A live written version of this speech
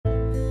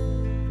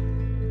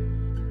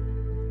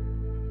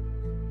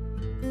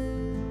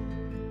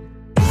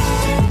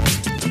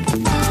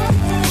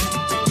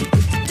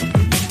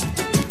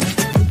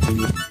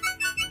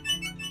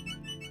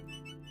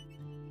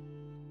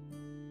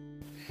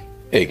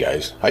Hey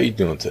guys, how you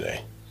doing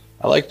today?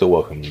 I'd like to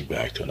welcome you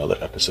back to another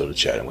episode of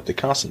Chatting with the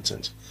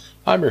Constantins.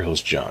 I'm your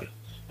host John,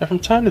 and from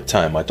time to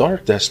time my daughter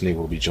Destiny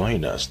will be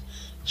joining us.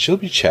 She'll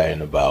be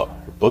chatting about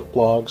her book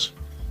blogs,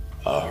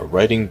 her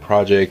writing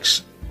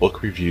projects,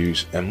 book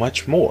reviews, and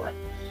much more.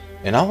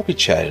 And I'll be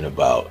chatting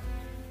about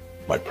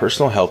my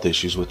personal health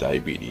issues with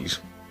diabetes,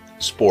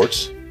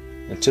 sports,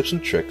 and tips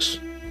and tricks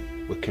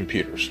with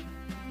computers.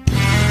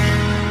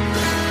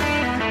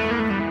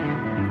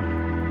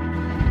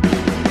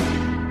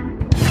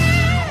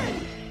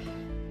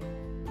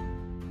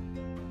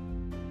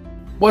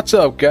 What's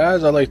up,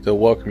 guys? I'd like to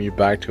welcome you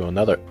back to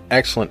another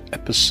excellent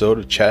episode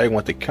of Chatting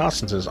with the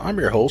Constantins. I'm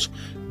your host,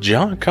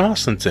 John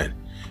Constantin.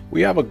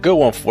 We have a good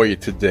one for you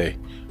today.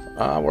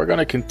 We're going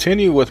to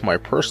continue with my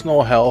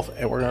personal health,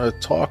 and we're going to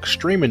talk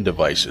streaming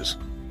devices.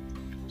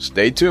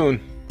 Stay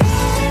tuned.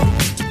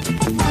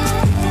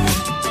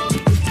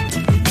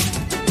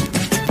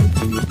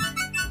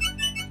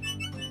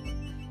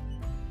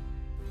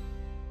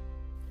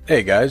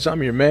 Hey guys,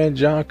 I'm your man,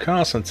 John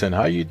Constantin.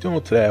 How you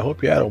doing today? I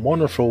hope you had a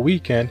wonderful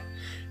weekend.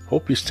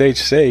 Hope you stayed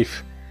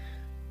safe.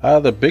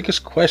 The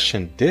biggest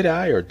question, did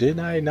I or did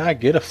I not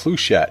get a flu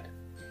shot?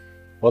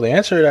 Well, the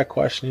answer to that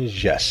question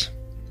is yes.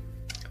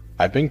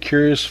 I've been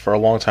curious for a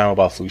long time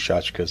about flu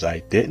shots because I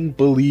didn't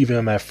believe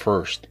them at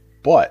first.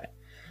 But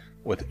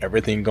with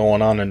everything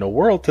going on in the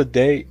world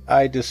today,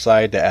 I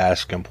decided to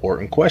ask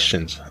important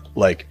questions.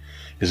 Like,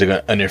 is it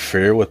going to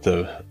interfere with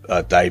the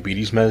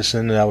diabetes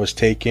medicine that I was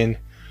taking?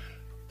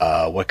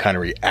 What kind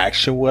of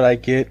reaction would I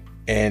get?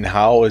 And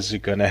how is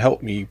it going to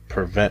help me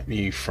prevent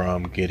me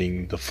from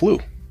getting the flu?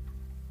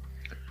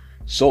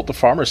 So the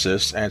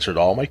pharmacist answered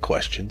all my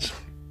questions.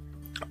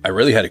 I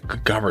really had a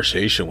good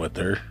conversation with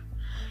her,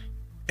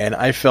 and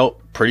I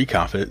felt pretty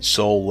confident.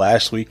 So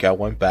last week I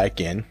went back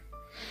in.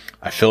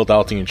 I filled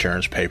out the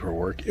insurance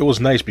paperwork. It was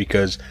nice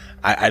because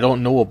I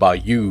don't know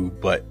about you,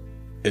 but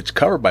it's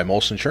covered by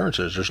most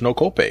insurances. There's no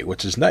copay,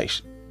 which is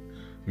nice.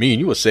 Me and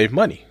you would save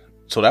money.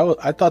 So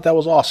I thought that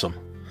was awesome.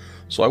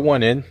 So I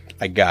went in,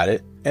 I got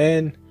it,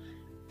 and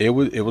it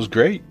was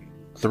great.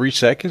 3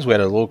 seconds, we had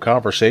a little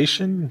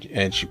conversation,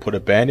 and she put a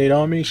Band-Aid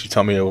on me. She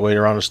told me to wait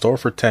around the store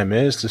for 10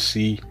 minutes to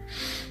see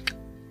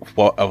if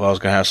I was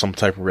going to have some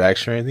type of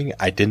reaction or anything.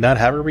 I did not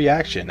have a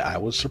reaction. I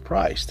was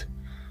surprised.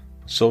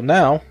 So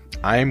now,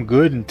 I am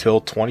good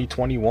until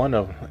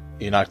 2021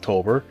 in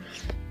October.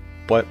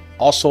 But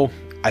also,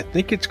 I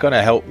think it's going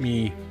to help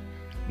me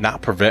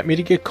not prevent me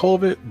to get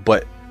COVID,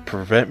 but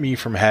prevent me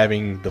from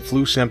having the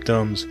flu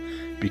symptoms,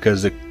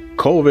 because the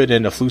COVID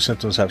and the flu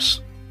symptoms have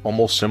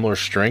almost similar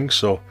strings.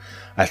 So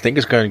I think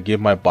it's going to give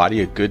my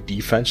body a good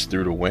defense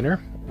through the winter,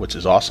 which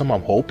is awesome.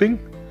 I'm hoping.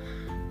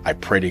 I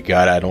pray to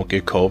God I don't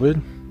get COVID,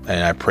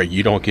 and I pray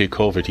you don't get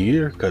COVID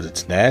either, because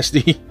it's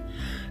nasty.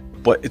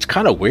 But it's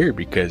kind of weird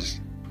because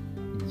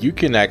you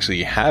can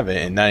actually have it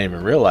and not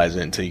even realize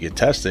it until you get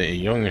tested, and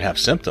you don't even have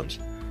symptoms.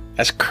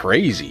 That's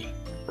crazy,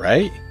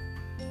 right?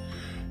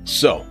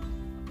 So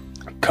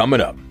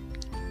coming up,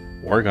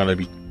 we're going to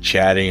be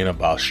chatting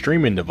about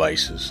streaming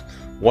devices.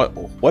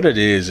 What it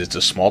is, it's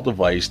a small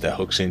device that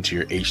hooks into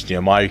your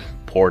HDMI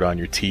port on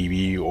your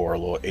TV or a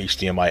little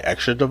HDMI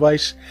extra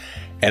device,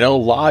 and it'll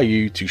allow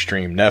you to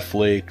stream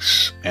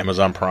Netflix,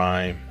 Amazon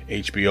Prime,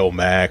 HBO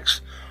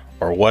Max,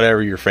 or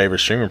whatever your favorite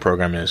streaming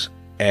program is.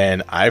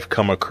 And I've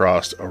come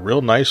across a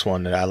real nice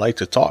one that I like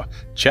to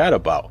chat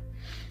about.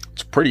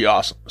 It's pretty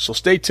awesome. So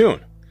stay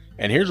tuned.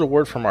 And here's a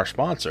word from our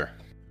sponsor.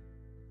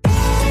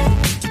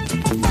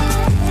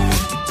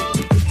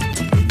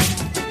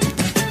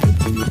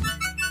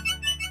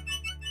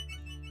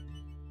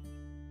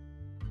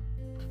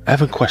 I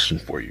have a question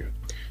for you.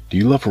 Do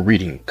you love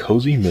reading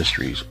cozy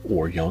mysteries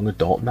or young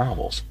adult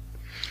novels?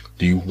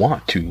 Do you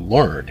want to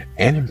learn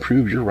and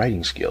improve your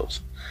writing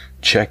skills?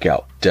 Check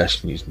out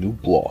Destiny's new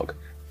blog,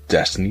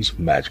 Destiny's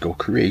Magical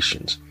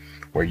Creations,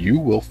 where you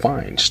will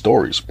find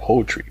stories,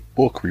 poetry,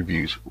 book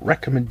reviews,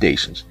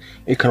 recommendations.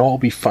 It can all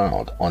be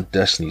found on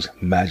Destiny's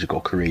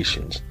Magical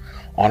Creations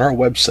on our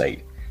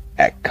website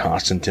at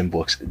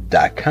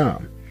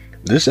ConstantinBooks.com.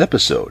 This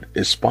episode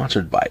is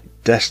sponsored by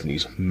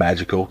Destiny's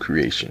Magical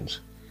Creations.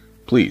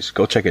 Please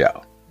go check it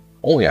out.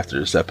 Only after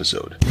this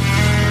episode.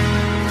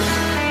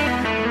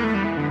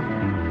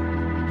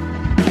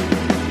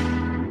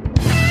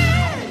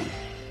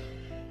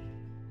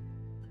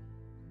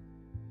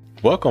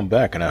 Welcome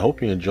back, and I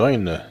hope you're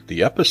enjoying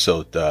the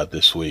episode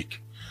this week.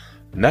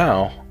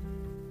 Now,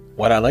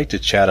 what I like to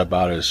chat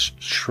about is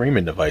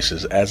streaming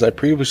devices. As I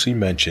previously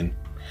mentioned,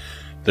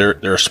 they're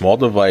a small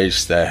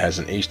device that has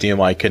an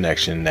HDMI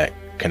connection that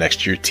connects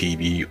to your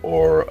TV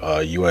or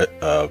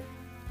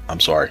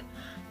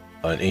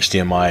an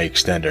HDMI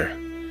extender.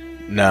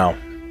 Now,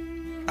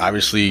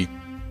 obviously,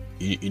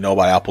 you know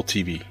about Apple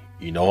TV,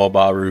 you know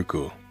about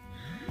Roku,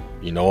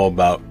 you know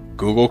about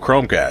Google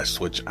Chromecast,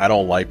 which I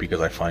don't like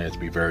because I find it to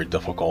be very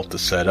difficult to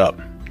set up.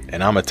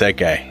 And I'm a tech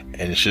guy,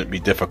 and it shouldn't be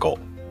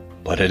difficult,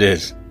 but it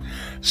is.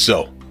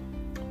 So,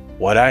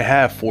 what I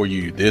have for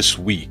you this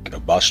week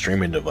about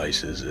streaming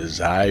devices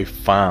is I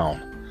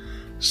found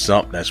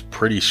something that's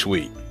pretty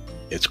sweet.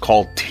 It's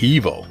called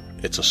TiVo.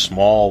 It's a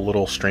small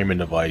little streaming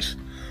device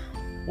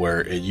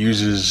where it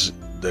uses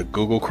the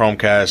Google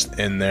Chromecast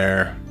in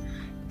there,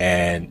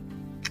 and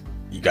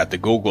you got the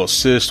Google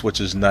Assist, which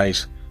is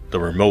nice. The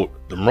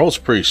remote's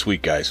pretty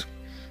sweet, guys.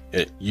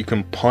 You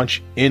can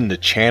punch in the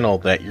channel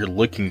that you're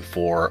looking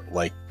for,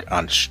 like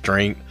on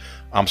Sling,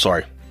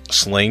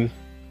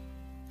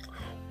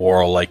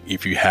 or like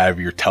if you have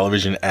your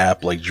television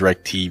app like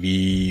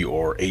DirecTV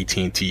or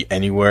AT&T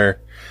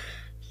Anywhere,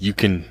 you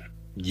can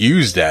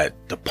use that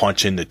to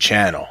punch in the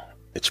channel.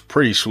 It's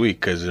pretty sweet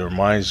because it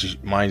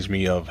reminds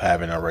me of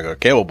having a regular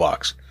cable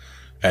box.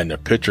 And the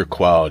picture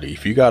quality,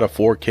 if you got a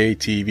 4K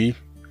TV,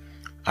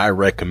 I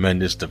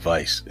recommend this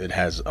device. It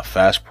has a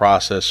fast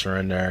processor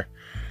in there,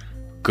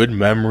 good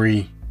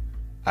memory.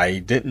 I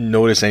didn't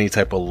notice any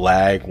type of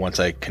lag once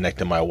I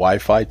connected my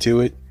Wi-Fi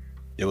to it.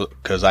 It was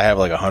because I have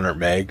like 100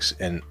 megs,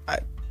 and I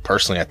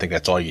think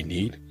that's all you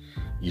need.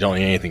 You don't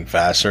need anything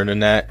faster than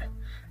that.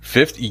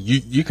 50,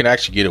 you can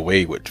actually get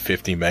away with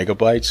 50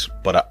 megabytes,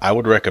 but I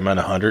would recommend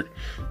 100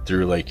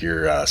 through like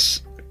your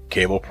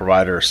cable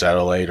provider or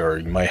satellite, or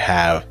you might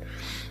have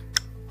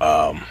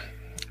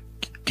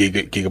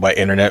gigabyte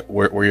internet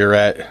where you're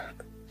at.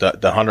 The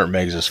 100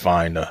 megs is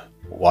fine to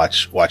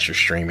watch your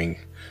streaming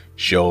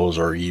shows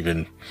or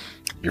even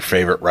your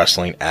favorite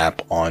wrestling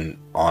app on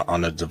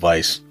the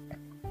device.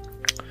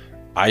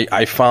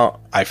 I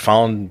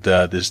found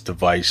this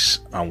device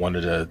on one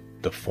of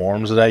the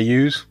forums that I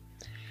use,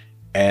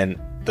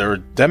 and they're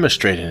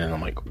demonstrating it, and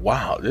I'm like,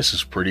 wow, this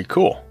is pretty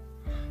cool.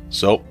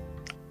 So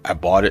I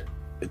bought it.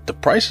 The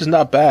price is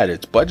not bad.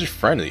 It's budget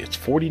friendly. It's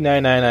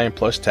 $49.99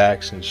 plus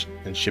tax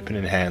and shipping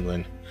and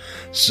handling.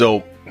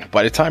 So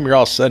by the time you're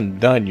all said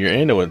and done, you're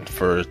into it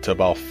to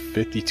about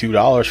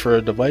 $52 for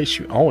a device.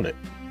 You own it,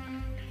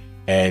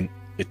 and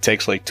it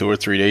takes like 2 or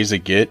 3 days to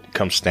get. It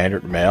comes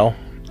standard mail.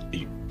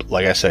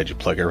 Like I said, you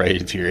plug it right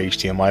into your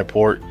HDMI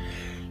port.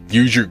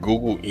 Use your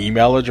Google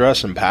email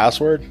address and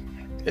password.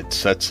 It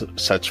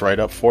sets right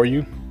up for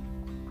you.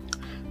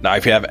 Now,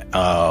 if you have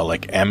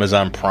like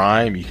Amazon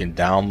Prime, you can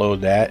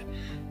download that,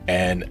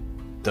 and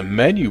the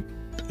menu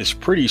is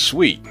pretty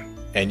sweet.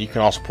 And you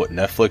can also put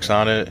Netflix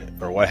on it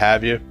or what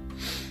have you.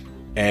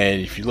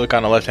 And if you look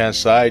on the left-hand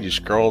side, you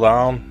scroll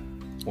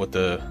down with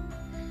the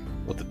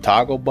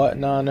toggle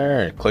button on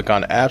there and click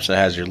on apps, and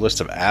it has your list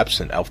of apps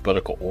in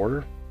alphabetical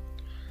order.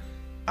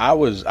 I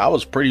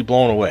was pretty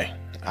blown away.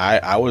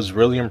 I was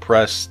really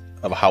impressed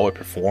of how it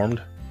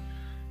performed,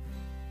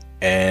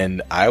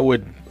 and I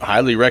would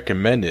highly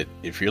recommend it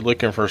if you're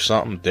looking for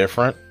something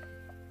different.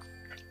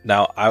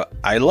 Now,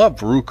 I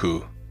love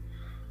Roku,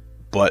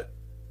 but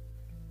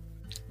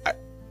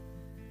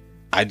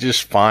I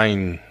just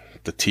find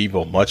the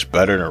TiVo much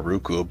better than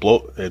Roku.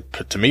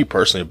 To me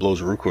personally, it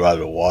blows Roku out of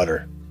the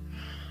water,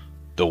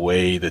 the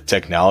way the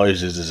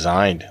technology is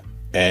designed.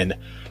 And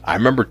I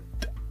remember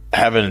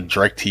having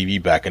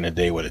DirecTV back in the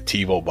day with a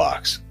TiVo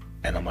box,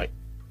 and I'm like,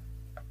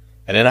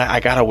 and then I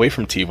got away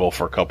from TiVo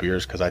for a couple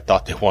years because I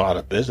thought they went out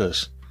of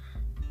business.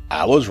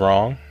 I was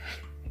wrong,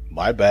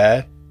 my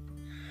bad.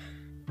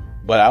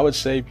 But I would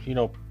say,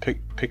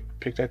 pick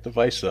that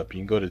device up. You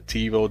can go to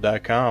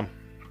TiVo.com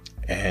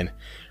and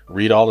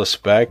read all the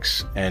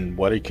specs and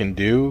what it can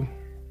do.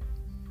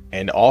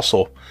 And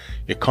also,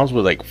 it comes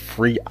with like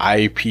free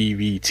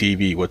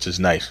IPTV, which is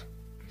nice.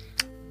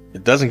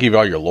 It doesn't give you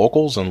all your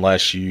locals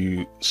unless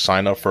you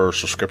sign up for a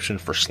subscription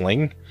for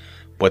Sling,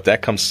 but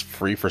that comes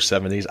free for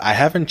 7 days. I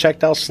haven't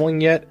checked out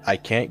Sling yet. I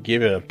can't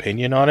give an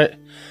opinion on it,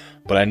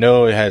 but I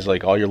know it has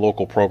like all your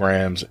local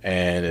programs,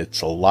 and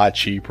it's a lot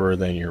cheaper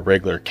than your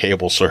regular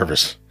cable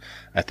service.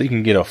 I think you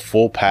can get a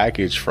full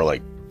package for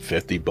like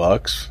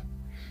 $50,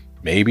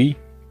 maybe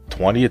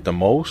 20 at the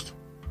most.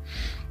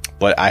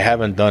 But I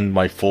haven't done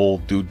my full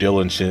due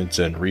diligence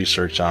and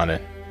research on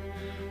it.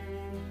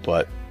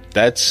 But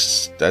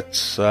that's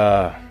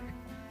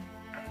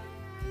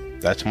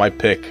my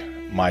pick,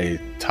 my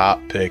top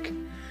pick.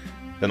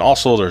 Then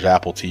also there's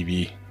Apple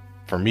TV.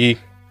 For me,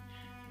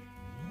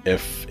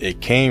 if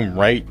it came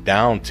right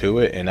down to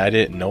it and I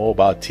didn't know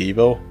about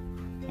TiVo,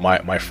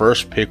 my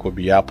first pick would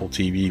be Apple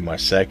TV. My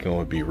second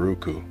would be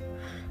Roku.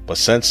 But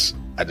since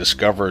I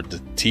discovered the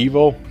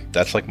TiVo,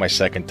 that's like my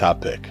second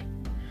top pick.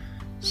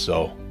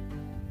 So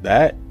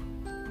that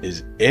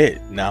is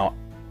it. Now,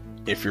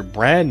 if you're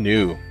brand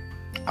new,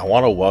 I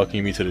want to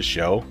welcome you to the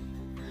show,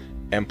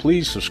 and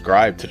please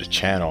subscribe to the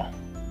channel.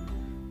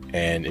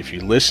 And if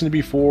you listened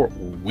before,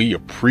 we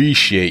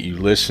appreciate you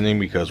listening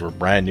because we're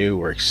brand new.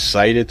 We're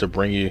excited to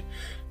bring you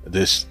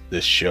this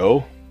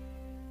show,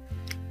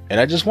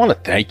 and I just want to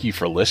thank you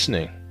for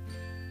listening.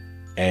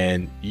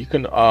 And you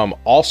can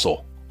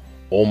also,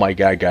 oh my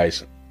god,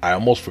 guys, I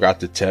almost forgot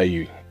to tell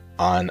you,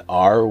 on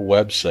our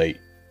website,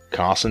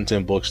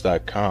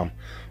 ConstantineBooks.com,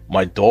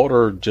 my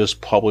daughter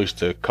just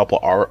published a couple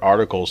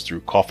articles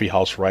through Coffee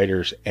House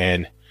Writers,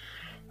 and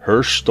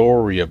her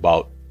story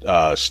about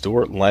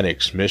Stuart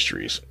Lennox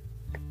mysteries.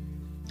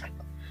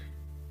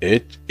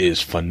 It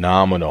is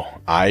phenomenal.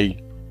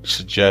 I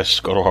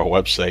suggest go to our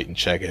website and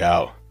check it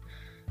out,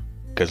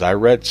 because I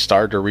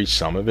started to read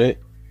some of it,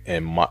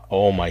 And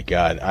oh my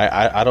God,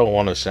 I don't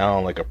want to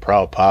sound like a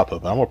proud papa,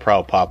 but I'm a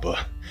proud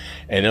papa.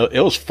 And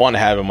it was fun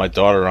having my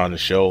daughter on the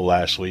show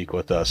last week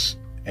with us.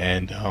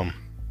 And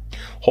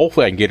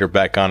hopefully I can get her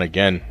back on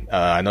again.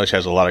 I know she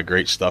has a lot of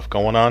great stuff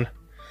going on.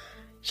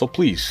 So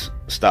please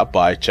stop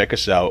by, check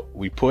us out.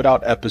 We put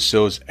out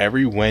episodes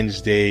every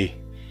Wednesday,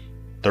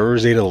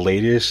 Thursday the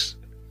latest.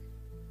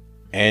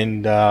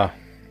 And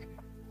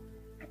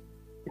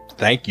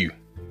thank you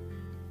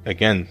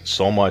again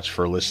so much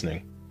for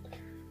listening.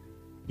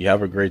 You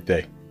have a great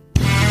day.